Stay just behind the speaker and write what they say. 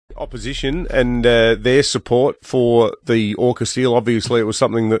Opposition and their support for the AUKUS deal. Obviously, it was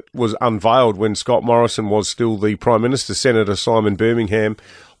something that was unveiled when Scott Morrison was still the Prime Minister. Senator Simon Birmingham,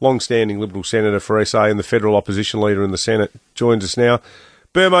 long-standing Liberal Senator for SA and the federal opposition leader in the Senate, joins us now.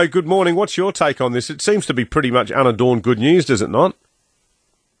 Burmo, good morning. What's your take on this? It seems to be pretty much unadorned good news, does it not?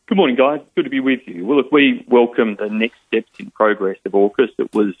 Good morning, guys. Good to be with you. Well, look, we welcome the next steps in progress of AUKUS.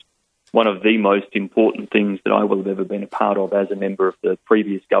 It was one of the most important things that I will have ever been a part of as a member of the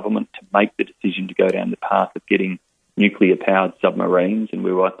previous government, to make the decision to go down the path of getting nuclear-powered submarines. And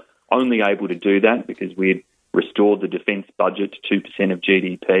we were only able to do that because we had restored the defence budget to 2% of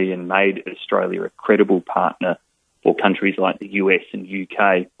GDP and made Australia a credible partner for countries like the US and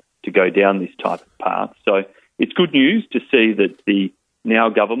UK to go down this type of path. So it's good news to see that the now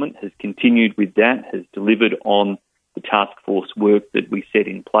government has continued with that, has delivered on the task force work that we set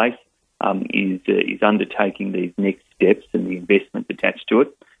in place, is undertaking these next steps and the investment attached to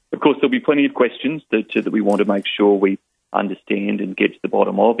it. Of course, there'll be plenty of questions that we want to make sure we understand and get to the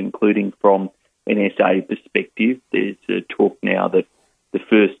bottom of, including from an SA perspective. There's talk now that the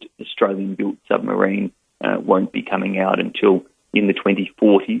first Australian-built submarine won't be coming out until in the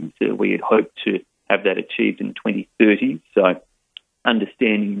 2040s. We had hoped to have that achieved in the 2030s. So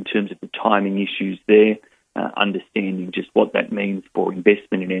understanding in terms of the timing issues there, understanding just what that means for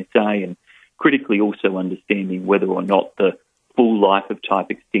investment in SA, and critically also understanding whether or not the full life of type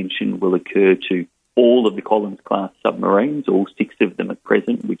extension will occur to all of the Collins-class submarines, all 6 of them at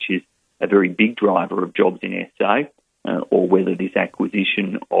present, which is a very big driver of jobs in SA, or whether this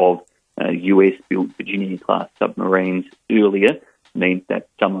acquisition of US-built Virginia-class submarines earlier means that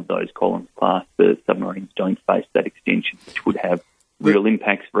some of those Collins-class submarines don't face that extension, which would have real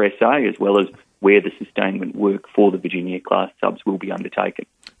impacts for SA, as well as where the sustainment work for the Virginia-class subs will be undertaken.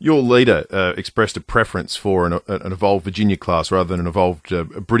 Your leader expressed a preference for an evolved Virginia-class rather than an evolved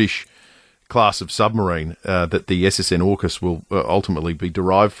British class of submarine that the SSN AUKUS will ultimately be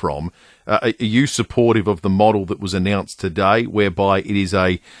derived from. Are you supportive of the model that was announced today, whereby it is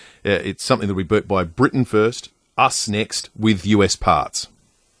it's something that will be built by Britain first, us next, with US parts?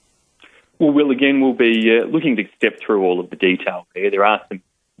 Well, we'll be looking to step through all of the detail there. There are some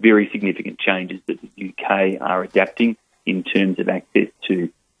very significant changes that the UK are adapting in terms of access to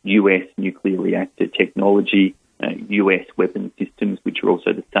US nuclear reactor technology, US weapon systems, which are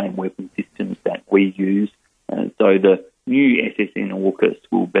also the same weapon systems that we use. So the new SSN AUKUS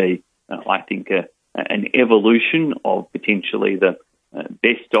will be, I think, an evolution of potentially the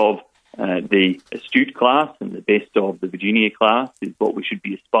best of the Astute class and the best of the Virginia class is what we should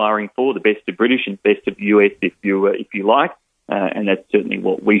be aspiring for, the best of British and best of US, if you like. And that's certainly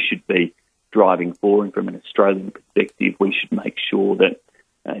what we should be driving for. And from an Australian perspective, we should make sure that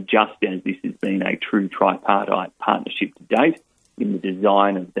just as this has been a true tripartite partnership to date, in the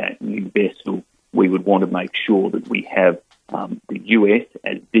design of that new vessel, we would want to make sure that we have the US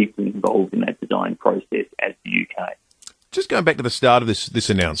as deeply involved in that design process as the UK. Just going back to the start of this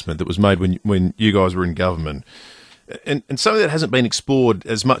announcement that was made when you guys were in government, and something that hasn't been explored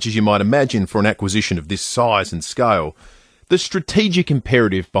as much as you might imagine for an acquisition of this size and scale, the strategic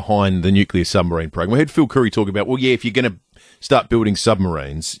imperative behind the nuclear submarine program. We heard Phil Curry talk about, well, yeah, if you're going to start building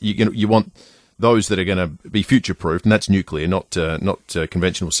submarines, you want those that are going to be future-proofed, and that's nuclear, not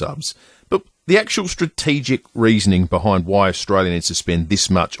conventional subs. But the actual strategic reasoning behind why Australia needs to spend this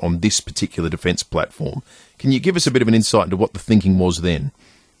much on this particular defence platform, can you give us a bit of an insight into what the thinking was then?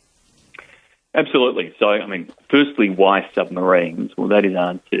 Absolutely. So, firstly, why submarines? Well, that is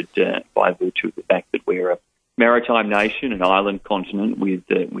answered by virtue of the fact that we're a maritime nation, an island continent with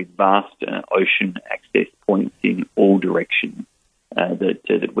vast ocean access points in all directions,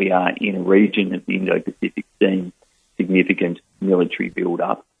 that we are in a region of the Indo-Pacific seeing significant military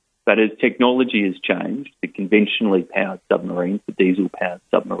build-up. But as technology has changed, the conventionally powered submarines, the diesel-powered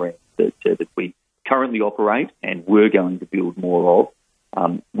submarines that we currently operate and we're going to build more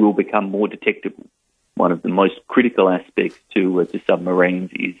of, will become more detectable. One of the most critical aspects to submarines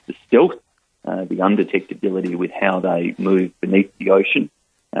is the stealth, the undetectability with how they move beneath the ocean,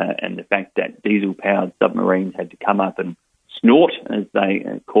 and the fact that diesel-powered submarines had to come up and snort, as they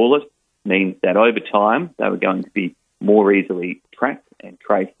call it, means that over time they were going to be more easily tracked and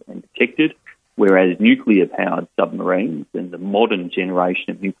traced and detected, whereas nuclear-powered submarines and the modern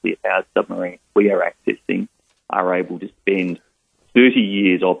generation of nuclear-powered submarines we are accessing are able to spend 30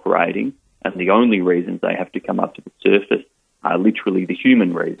 years operating, and the only reasons they have to come up to the surface are literally the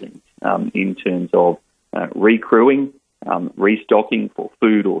human reasons in terms of recrewing, restocking for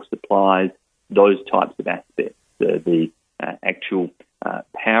food or supplies, those types of aspects. The actual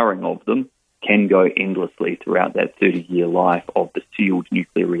powering of them can go endlessly throughout that 30-year life of the sealed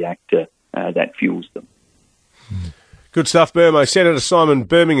nuclear reactor that fuels them. Good stuff, Burmo. Senator Simon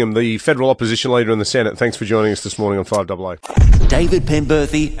Birmingham, the federal opposition leader in the Senate. Thanks for joining us this morning on 5AA. David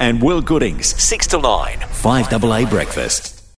Penberthy and Will Goodings, 6 to 9, 5AA Breakfast.